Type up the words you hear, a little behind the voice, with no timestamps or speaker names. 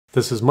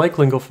This is Mike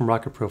Lingle from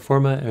Rocket Pro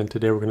Forma, and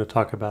today we're going to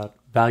talk about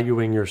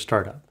valuing your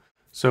startup.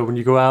 So when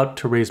you go out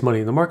to raise money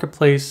in the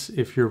marketplace,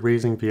 if you're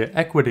raising via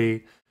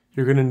equity,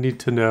 you're going to need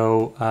to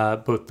know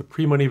both the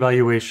pre-money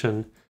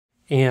valuation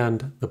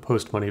and the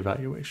post-money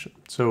valuation.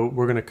 So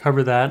we're going to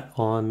cover that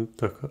on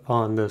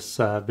this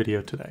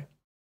video today.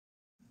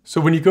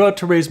 So when you go out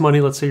to raise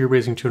money, let's say you're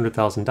raising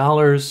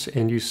 $200,000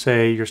 and you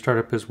say your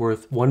startup is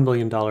worth $1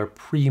 million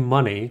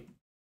pre-money,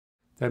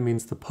 that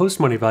means the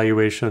post-money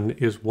valuation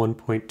is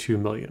 $1.2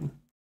 million.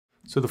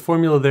 So the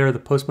formula there, the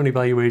post-money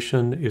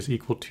valuation is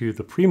equal to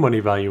the pre-money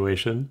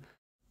valuation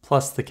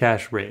plus the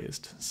cash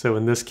raised. So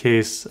in this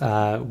case,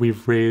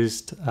 we've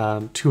raised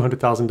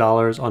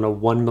 $200,000 on a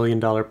 $1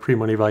 million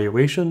pre-money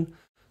valuation.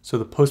 So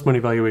the post-money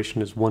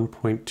valuation is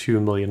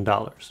 $1.2 million.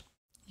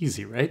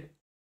 Easy, right?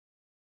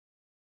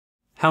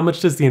 How much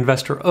does the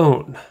investor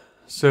own?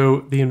 So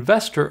the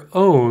investor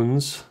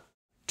owns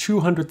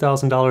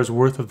 $200,000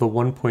 worth of the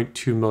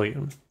 $1.2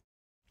 million.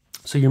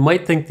 So you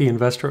might think the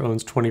investor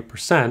owns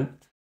 20%,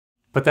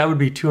 but that would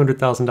be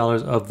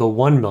 $200,000 of the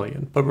 $1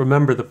 million. But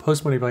remember, the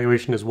post-money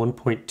valuation is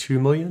 $1.2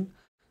 million.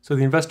 So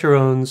the investor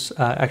owns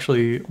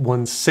actually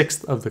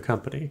 1/6 of the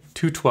company,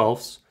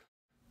 2/12.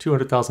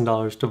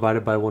 $200,000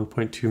 divided by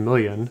 1.2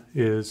 million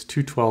is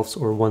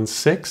 2/12 or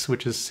 1/6,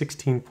 which is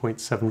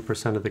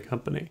 16.7% of the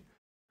company.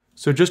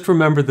 So just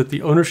remember that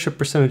the ownership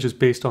percentage is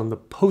based on the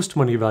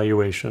post-money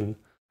valuation,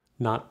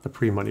 not the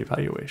pre-money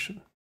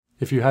valuation.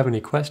 If you have any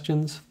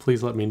questions,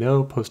 please let me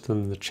know, post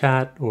them in the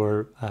chat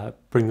or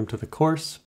bring them to the course.